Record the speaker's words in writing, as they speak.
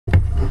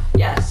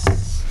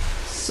Yes.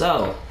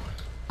 So,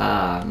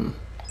 gonna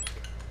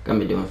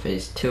be doing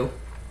phase 2.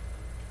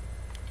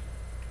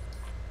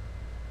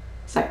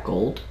 Is that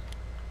gold?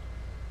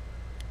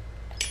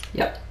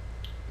 Yep.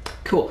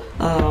 Cool.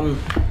 I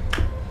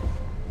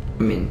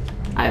mean,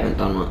 I haven't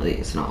done one of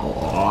these in a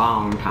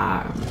long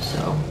time,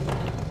 so.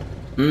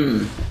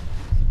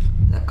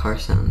 That car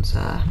sounds nice.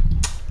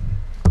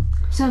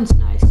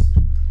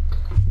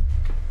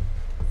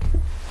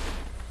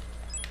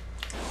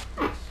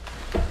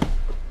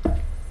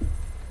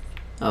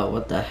 Oh,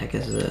 what the heck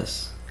is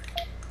this?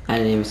 I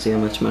didn't even see how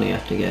much money I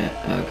have to get.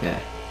 Okay.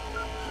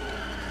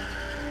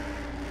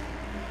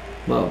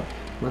 Whoa,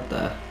 what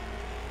the?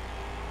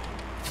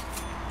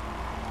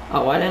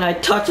 Oh, why didn't I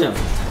touch him?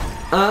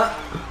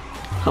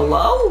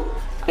 Hello?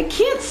 I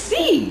can't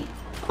see!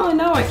 Oh,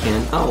 now I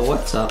can. Oh,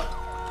 what's up?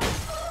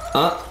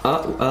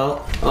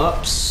 Well,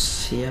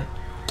 oops, yeah.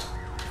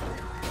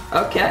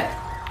 Okay.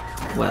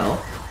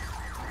 Well,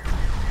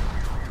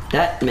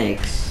 that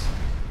makes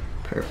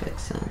perfect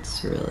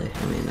sense, really.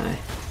 I mean, I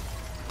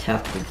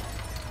tap the...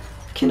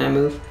 Can I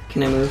move?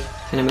 Can I move?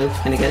 Can I move?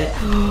 Can I get it?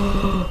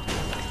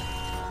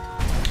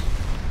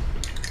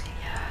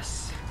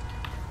 Yes.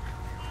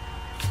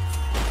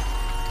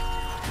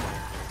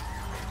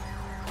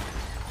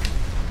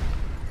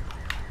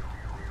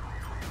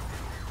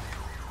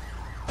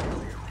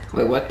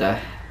 Wait, what the?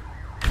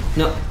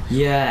 No.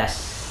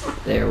 Yes.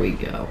 There we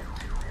go.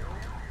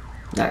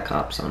 That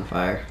cop's on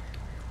fire.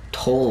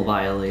 Toll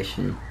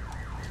violation.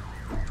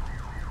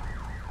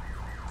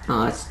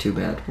 Oh, that's too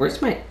bad.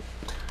 Where's my...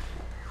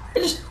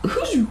 Who's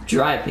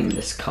driving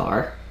this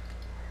car?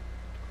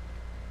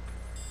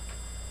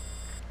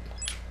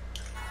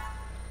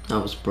 That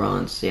was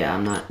bronze. Yeah,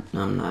 I'm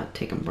not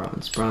taking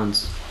bronze.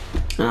 Bronze.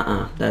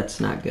 That's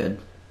not good.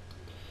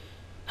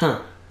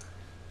 Huh.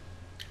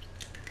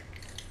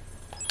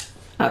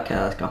 Okay,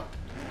 let's go.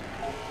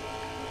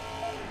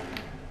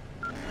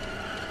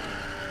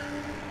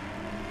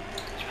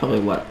 It's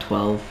probably what,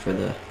 12 for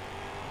the...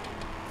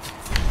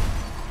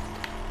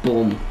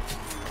 Boom.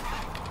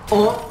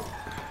 Oh!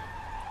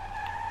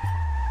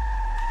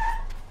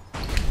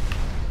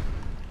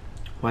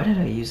 Why did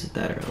I use it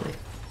that early?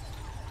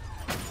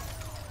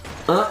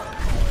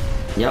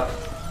 Yep.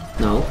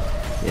 No.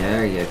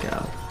 There you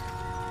go.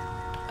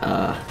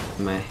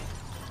 My...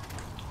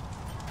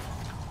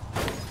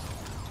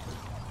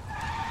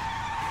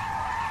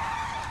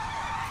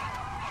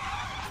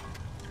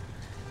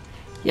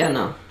 Yeah,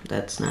 no,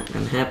 that's not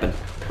gonna happen.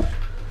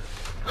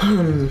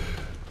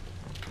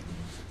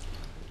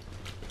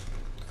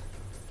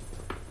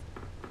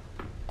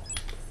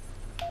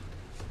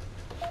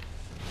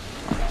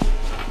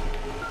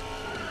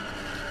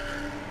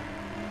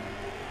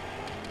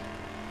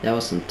 That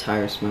was some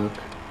tire smoke.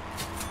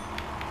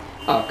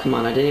 Oh, come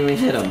on, I didn't even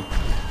hit him.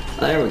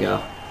 There we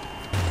go.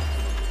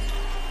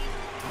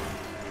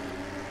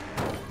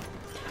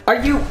 Are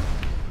you...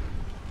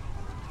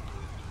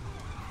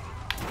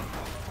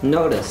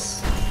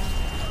 Notice.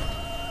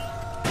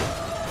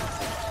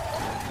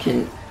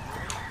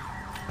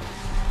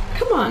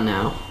 Come on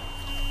now.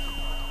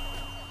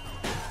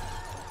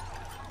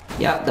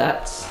 Yep,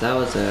 that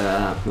was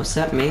a, was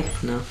that me?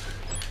 No.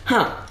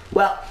 Huh,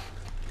 well,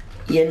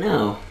 you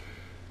know.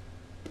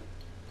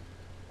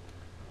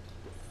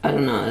 I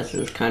don't know, this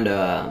is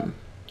kinda.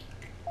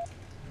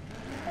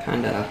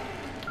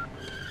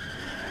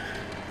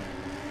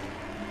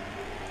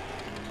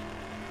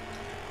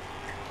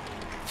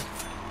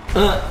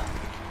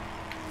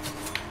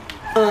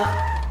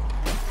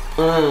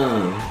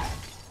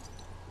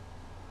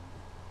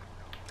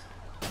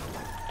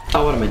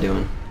 Oh, what am I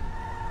doing?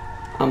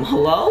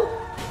 Hello?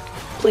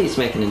 Please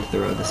make it into the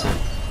road this time.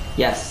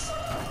 Yes.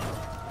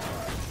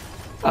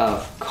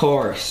 Of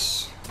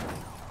course.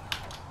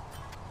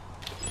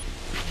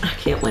 I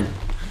can't win.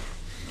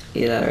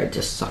 Either that or it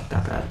just sucked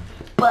that bad.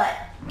 But,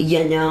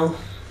 you know.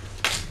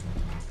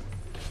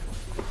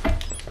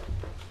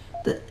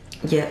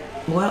 Yeah,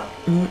 well,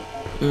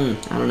 I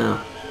don't know.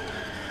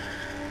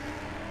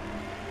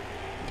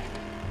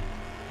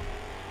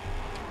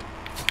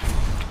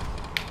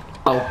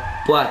 Oh,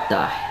 what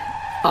the?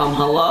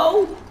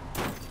 Hello?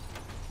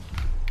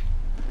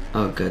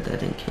 Oh, good, that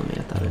didn't kill me.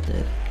 I thought it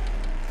did.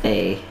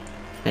 Hey.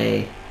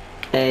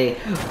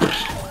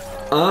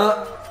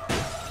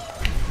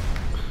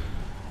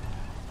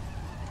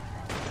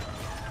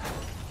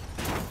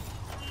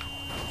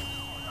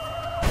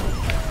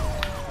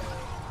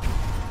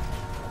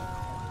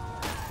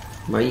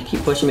 Why you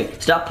keep pushing me?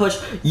 Stop push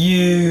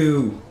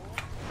you!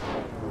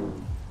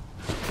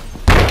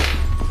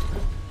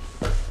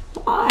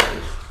 Why?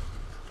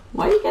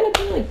 Why you gotta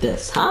be like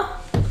this, huh?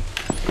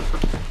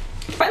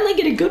 Finally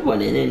get a good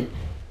one in and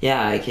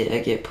yeah, I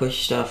get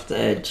pushed off the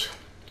edge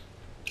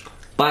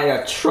by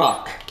a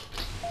truck.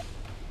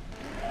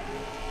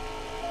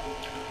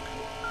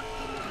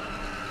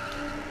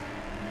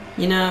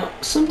 You know,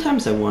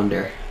 sometimes I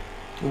wonder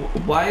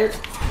why.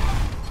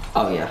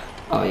 Oh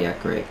yeah,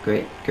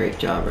 great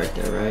job right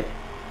there, right?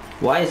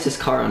 Why is this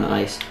car on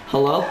ice?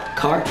 Hello,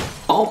 car?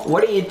 Oh,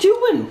 what are you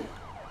doing?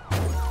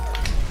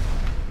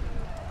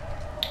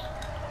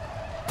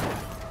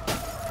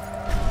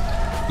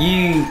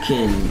 You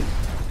can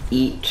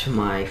eat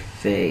my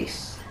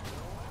face.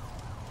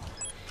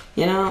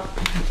 You know,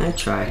 I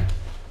try.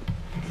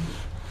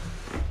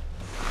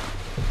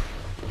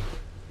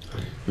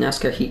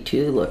 NASCAR Heat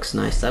 2 looks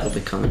nice. That'll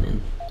be coming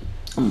in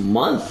a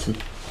month.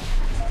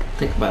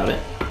 Think about it.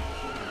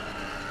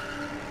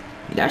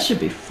 That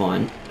should be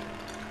fun.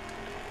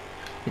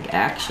 Like,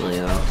 actually,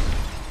 though.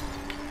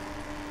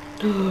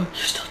 You're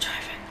still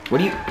driving. What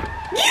do you...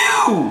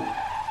 You!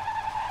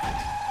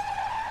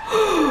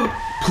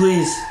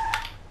 Please.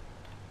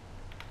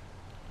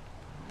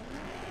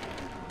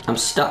 I'm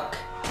stuck.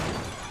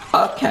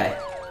 Okay.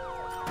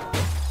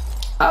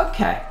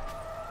 Okay.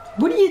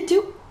 What do you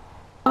do?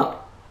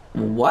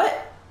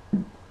 What?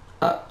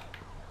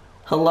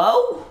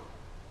 Hello?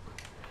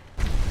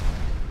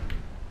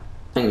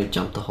 I'm gonna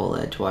jump the whole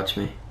edge, watch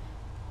me.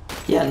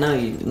 Yeah, no,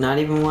 you're not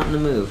even wanting to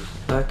move.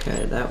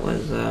 Okay, that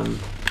was,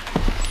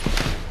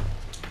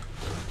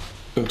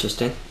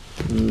 interesting.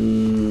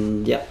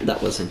 Yep,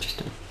 that was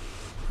interesting.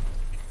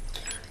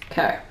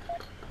 Okay.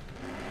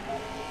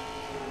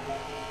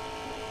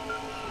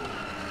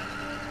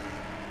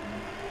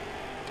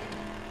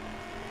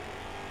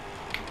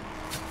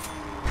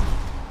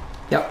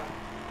 Yep.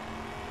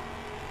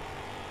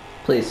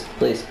 Please,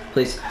 please,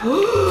 please.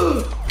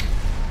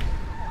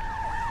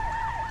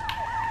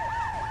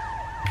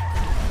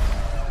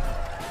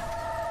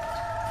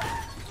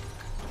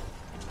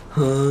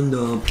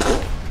 No.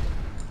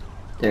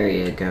 There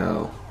you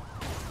go.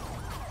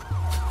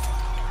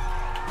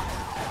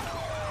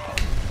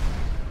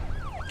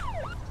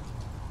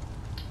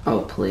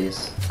 Oh,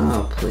 please.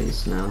 Oh,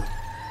 please, no.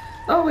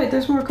 Oh, wait,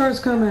 there's more cars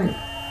coming.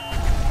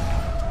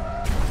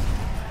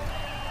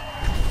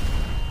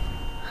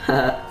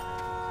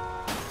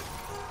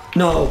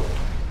 No.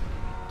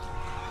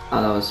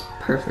 Oh, that was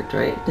perfect,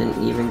 right?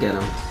 Didn't even get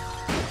him.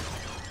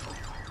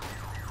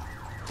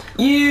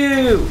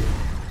 You!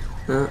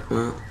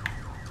 Well.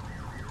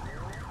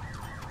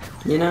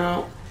 You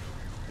know...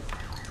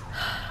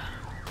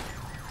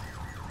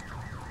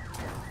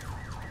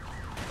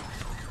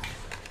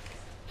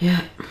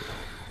 Yeah.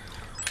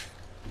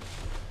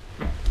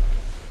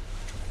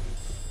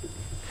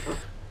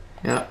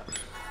 Yep.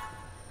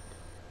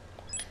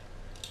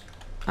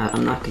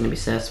 I'm not gonna be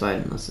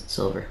satisfied unless it's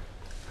silver.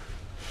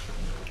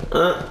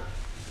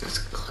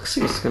 This looks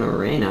like it's gonna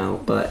rain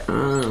out, but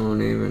I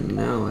don't even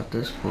know at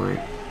this point.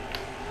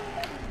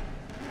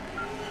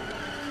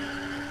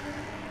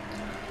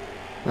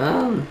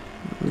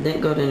 We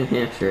didn't go to New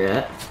Hampshire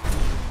yet.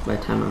 By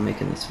the time I'm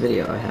making this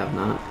video, I have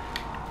not.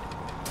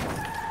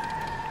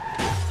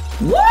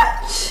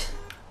 What?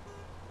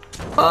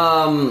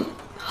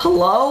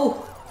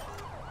 Hello?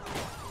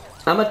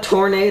 I'm a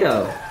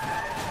tornado.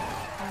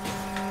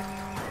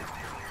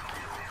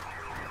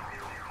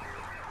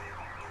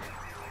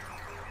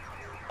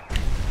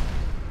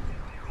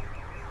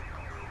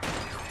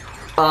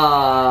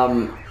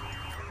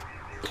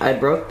 I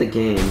broke the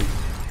game.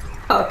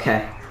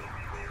 Okay.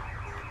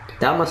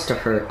 That must have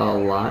hurt a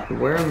lot.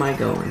 Where am I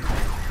going?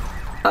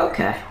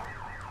 Okay.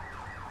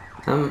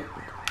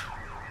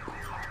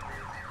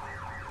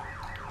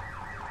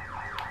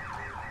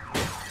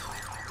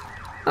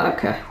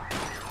 Okay.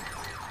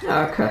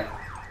 Okay.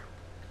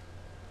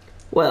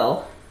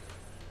 Well.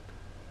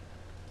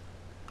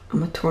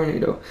 I'm a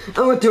tornado.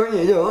 I'm a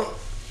tornado!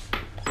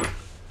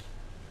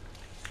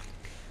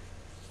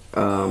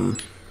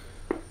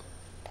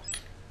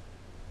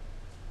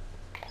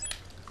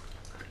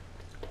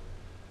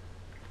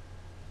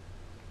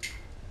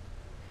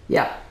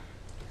 Yeah.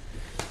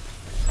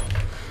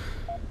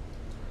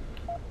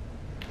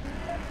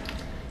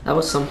 That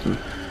was something.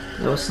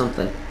 That was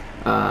something.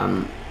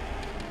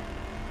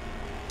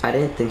 I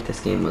didn't think this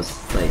game was,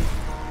 like,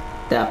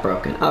 that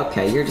broken.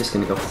 Okay, you're just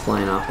gonna go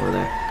flying off over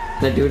there.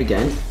 Can I do it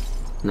again?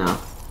 No.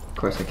 Of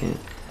course I can't.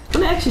 I'm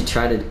gonna actually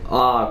try to...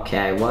 Oh,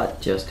 okay, what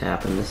just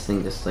happened? This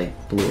thing just, like,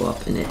 blew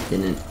up and it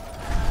didn't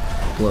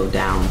blow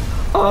down.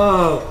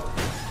 Oh!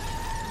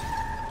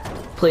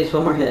 Please,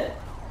 one more hit.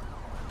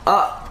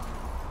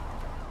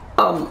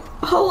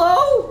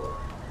 Hello?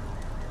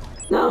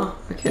 No?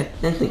 Okay,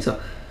 I didn't think so.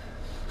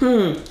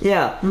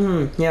 Yeah,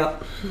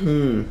 yep,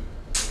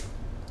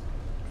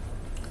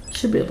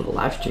 Should be able to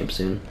live stream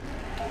soon.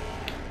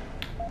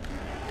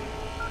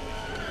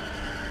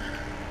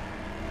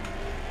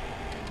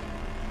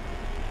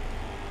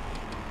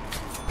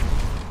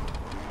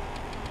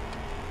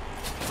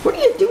 What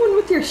are you doing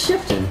with your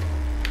shifting?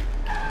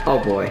 Oh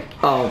boy,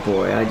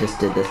 I just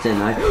did this,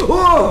 didn't I?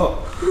 Whoa!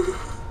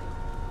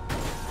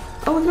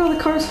 Oh no, the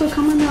car's still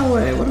coming that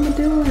way. What am I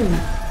doing?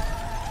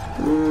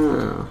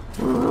 Oh,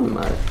 well,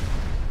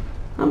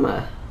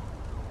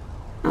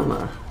 I'm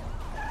a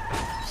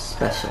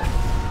special.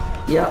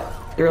 Yep,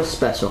 real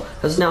special.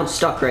 Because now I'm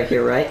stuck right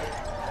here, right?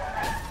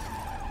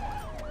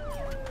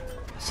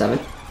 7.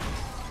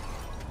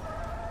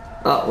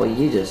 Oh, well,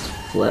 you just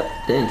flipped,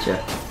 didn't you?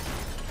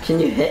 Can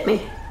you hit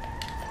me?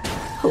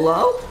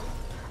 Hello?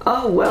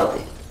 Oh, well,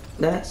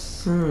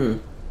 that's,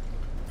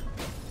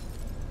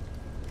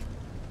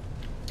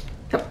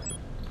 Yep.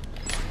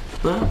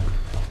 Well.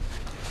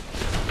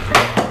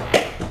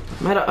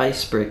 I'm out of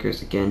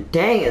icebreakers again.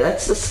 Dang it,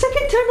 that's the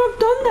second time I've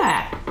done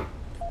that.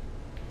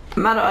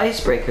 I'm out of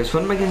icebreakers.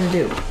 What am I gonna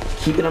do?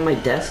 Keep it on my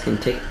desk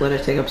and let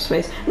it take up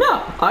space?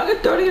 No, I'm gonna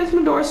throw it against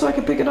my door so I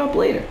can pick it up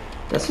later.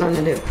 That's what I'm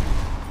gonna do.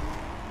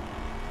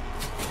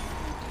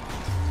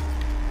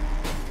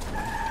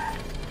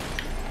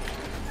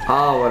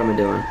 Oh, what am I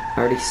doing? I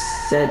already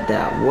said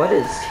that. What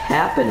is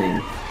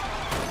happening?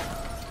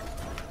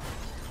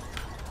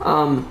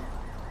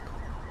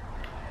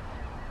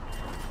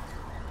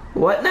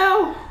 What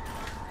now?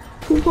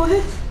 What?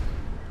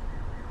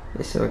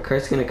 Okay, so a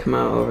car's gonna come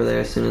out over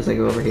there as soon as I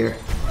go over here.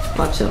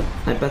 Watch them.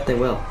 I bet they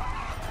will.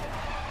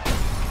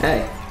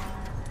 Hey.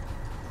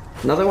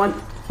 Another one?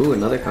 Ooh,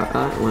 another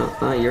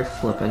car. You're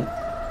flipping.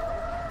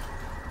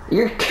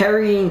 You're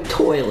carrying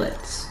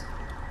toilets.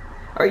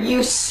 Are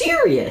you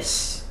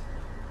serious?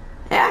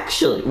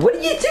 Actually, what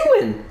are you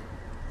doing?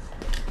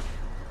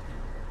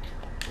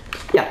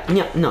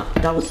 Yeah, no,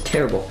 that was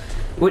terrible.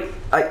 What,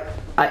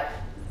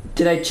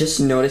 did I just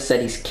notice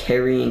that he's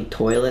carrying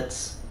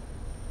toilets?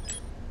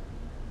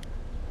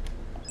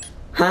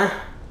 Huh?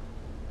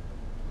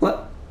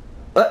 What?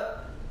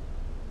 What?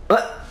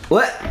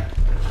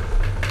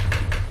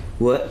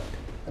 Oh,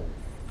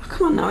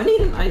 come on now, I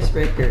need an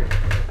icebreaker.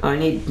 Oh, I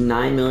need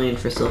 9 million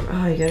for silver.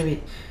 Oh, you gotta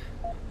be...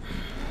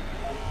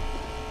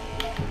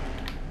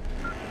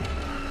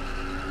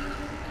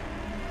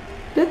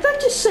 Did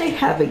that just say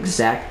have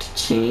exact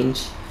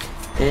change?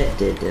 It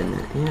did, didn't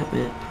it? Yep,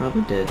 it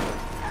probably did.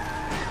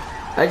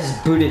 I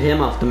just booted him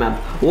off the map.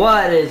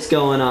 What is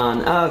going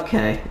on?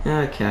 Okay.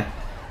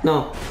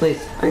 No,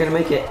 please, I gotta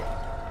make it.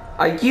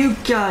 Are you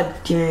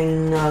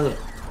goddamn another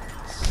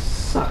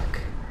suck?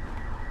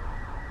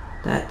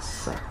 That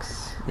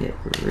sucks. It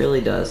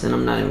really does, and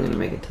I'm not even gonna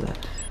make it to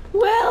that.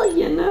 Well,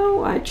 you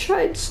know, I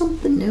tried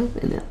something new,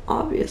 and it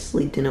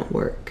obviously didn't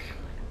work.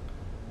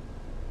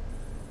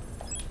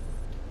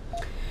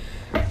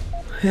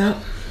 Yep.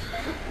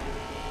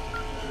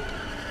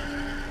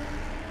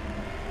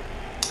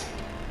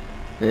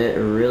 It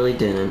really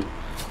didn't.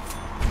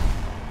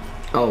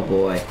 Oh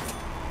boy.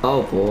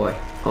 Oh boy.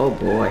 Oh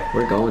boy.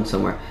 We're going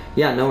somewhere.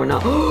 Yeah, no we're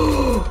not.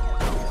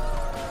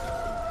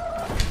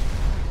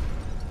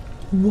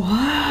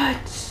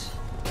 What?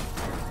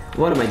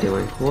 What am I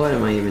doing? What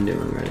am I even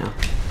doing right now?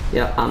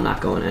 Yeah, I'm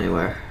not going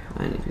anywhere.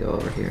 I need to go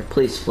over here.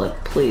 Please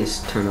flip.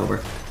 Please turn over.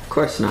 Of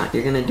course not.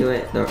 You're gonna do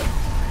it.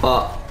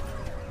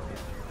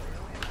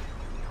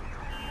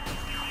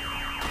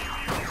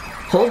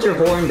 Hold your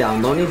horn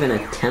down. Don't even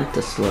attempt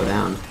to slow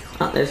down.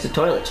 Oh, there's the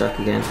toilet truck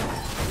again.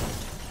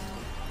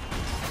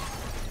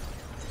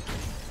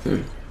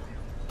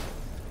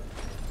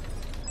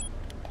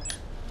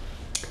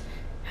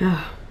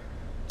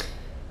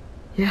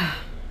 Yeah.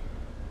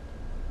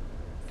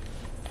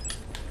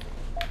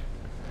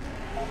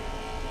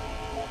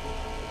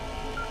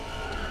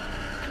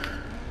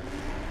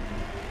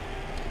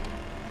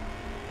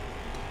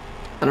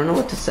 I don't know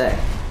what to say.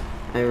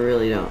 I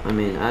really don't. I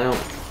mean, I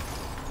don't...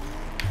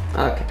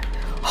 Okay.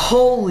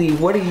 Holy,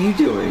 what are you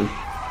doing?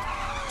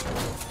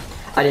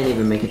 I didn't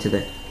even make it to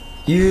the...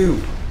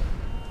 You!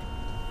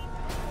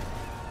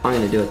 I'm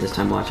gonna do it this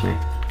time, watch me.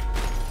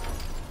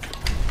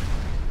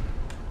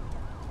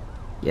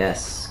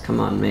 Yes, come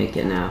on, make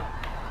it now.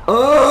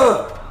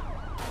 Oh!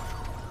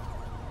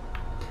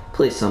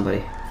 Please,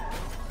 somebody.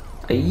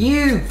 Are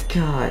you...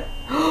 God.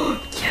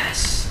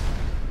 Yes!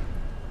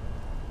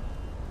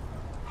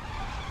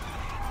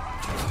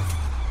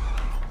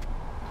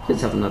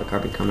 Let's have another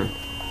carpet coming.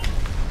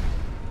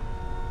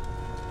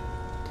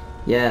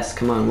 Yes,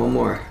 come on, one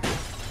more.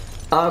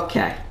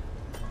 Okay.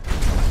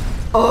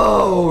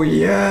 Oh,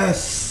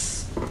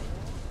 yes!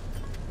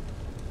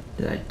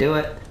 Did I do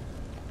it?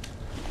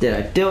 Did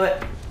I do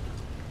it?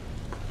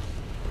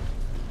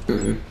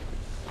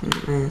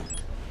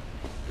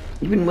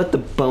 Even with the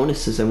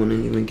bonuses, I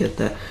wouldn't even get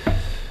that.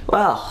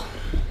 Well.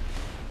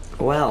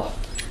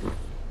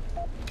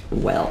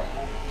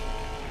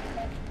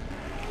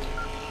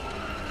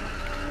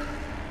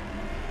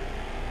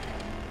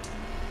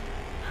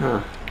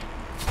 Huh.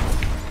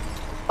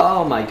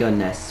 Oh my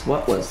goodness,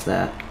 what was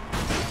that?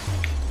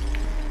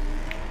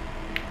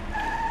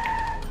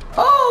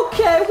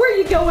 Okay, where are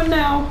you going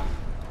now?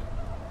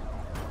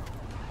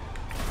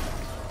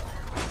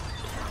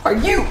 Are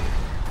you...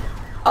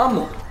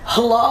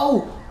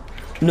 hello?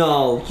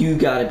 No, you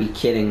gotta be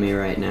kidding me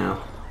right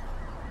now.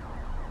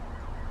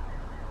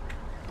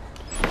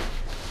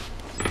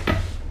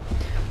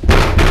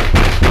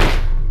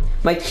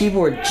 My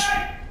keyboard...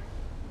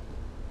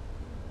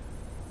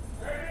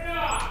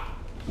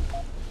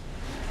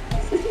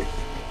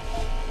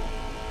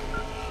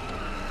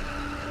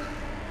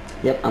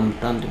 Yep, I'm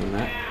done doing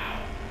that.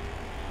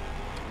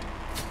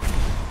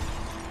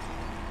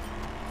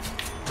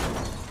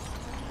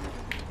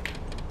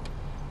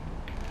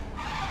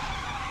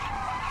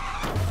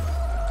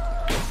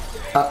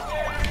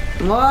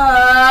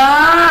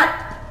 What?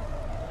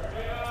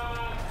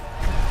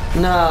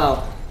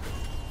 No.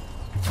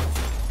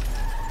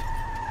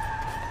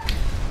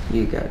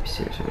 You gotta be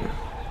serious right now.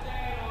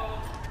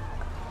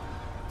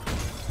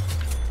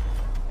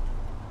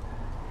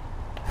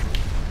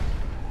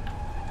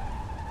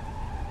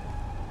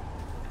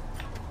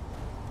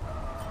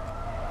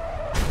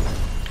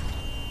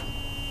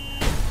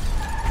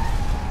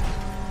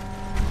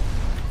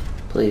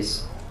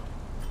 Please.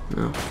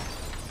 No.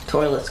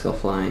 Toilets go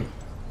flying.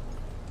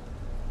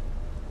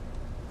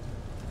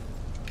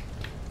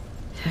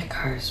 That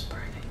car is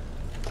burning.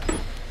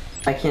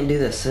 I can't do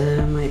this.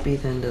 It might be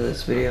the end of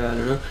this video. I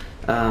don't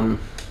know.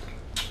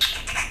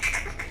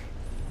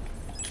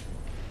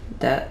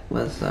 That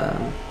was that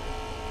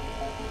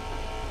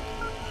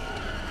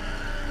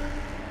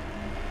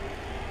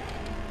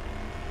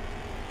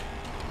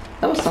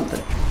was something.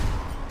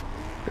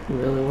 It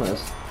really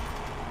was.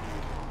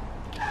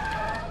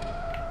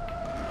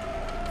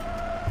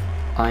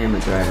 I am a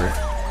driver.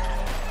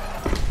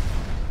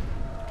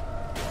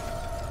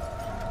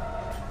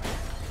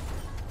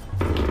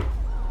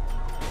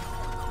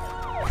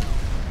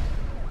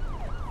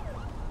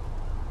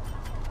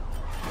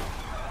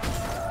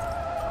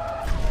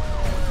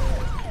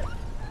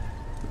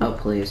 Oh,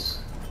 please.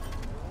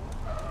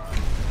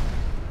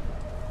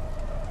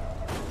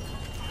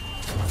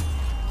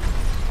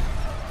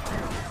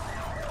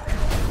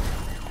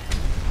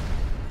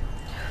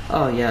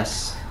 Oh,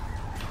 yes.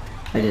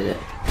 I did it.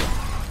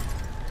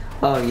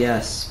 Oh,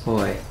 yes,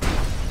 boy.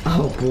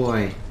 Oh,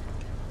 boy.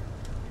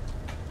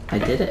 I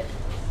did it.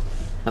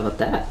 How about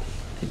that?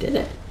 I did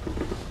it.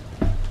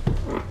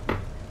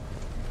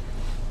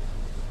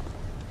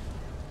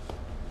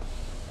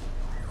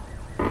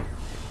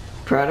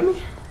 Proud of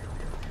me?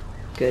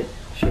 Good.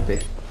 Should be.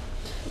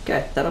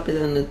 Okay, that'll be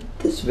the end of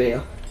this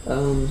video.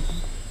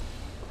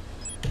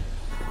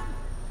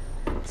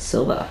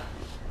 Silva.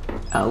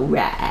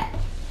 Alright.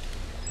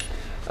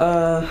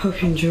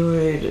 Hope you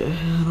enjoyed.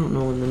 I don't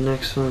know when the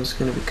next one's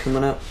gonna be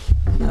coming up.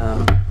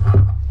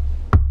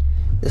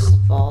 This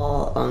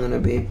fall I'm gonna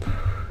be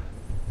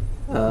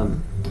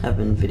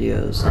having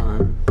videos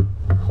on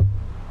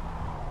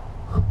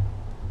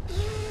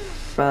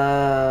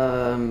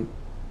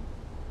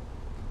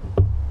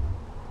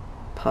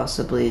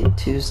possibly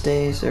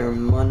Tuesdays or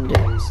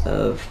Mondays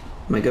of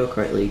my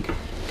go-kart league,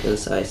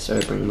 because I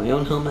started bringing my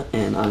own helmet,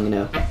 and I'm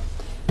gonna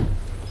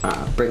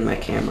bring my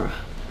camera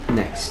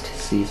next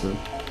season.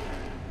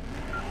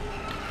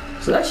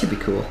 So that should be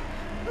cool.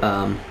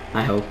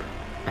 I hope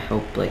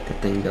like the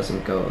thing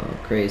doesn't go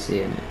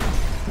crazy and it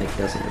like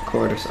doesn't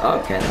record or so.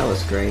 Okay, that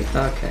was great.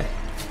 Okay,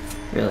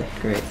 really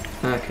great.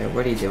 Okay,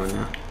 what are you doing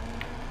now?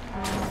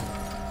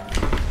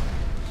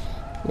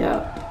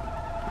 Yep.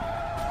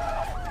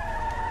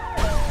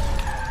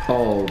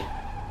 Oh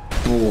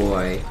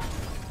boy,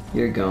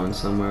 you're going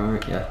somewhere,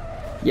 aren't you?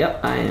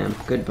 Yep, I am.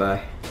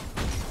 Goodbye.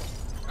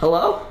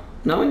 Hello?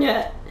 No one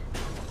yet?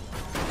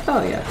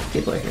 Oh yeah,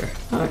 people are here.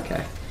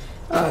 Okay.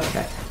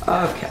 Okay.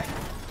 Okay.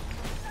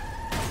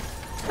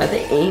 Are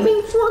they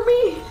aiming for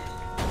me?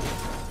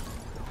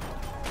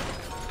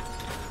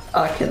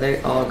 Okay,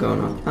 they're all going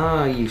on.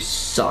 Oh, you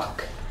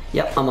suck.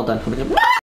 Yep, I'm all done.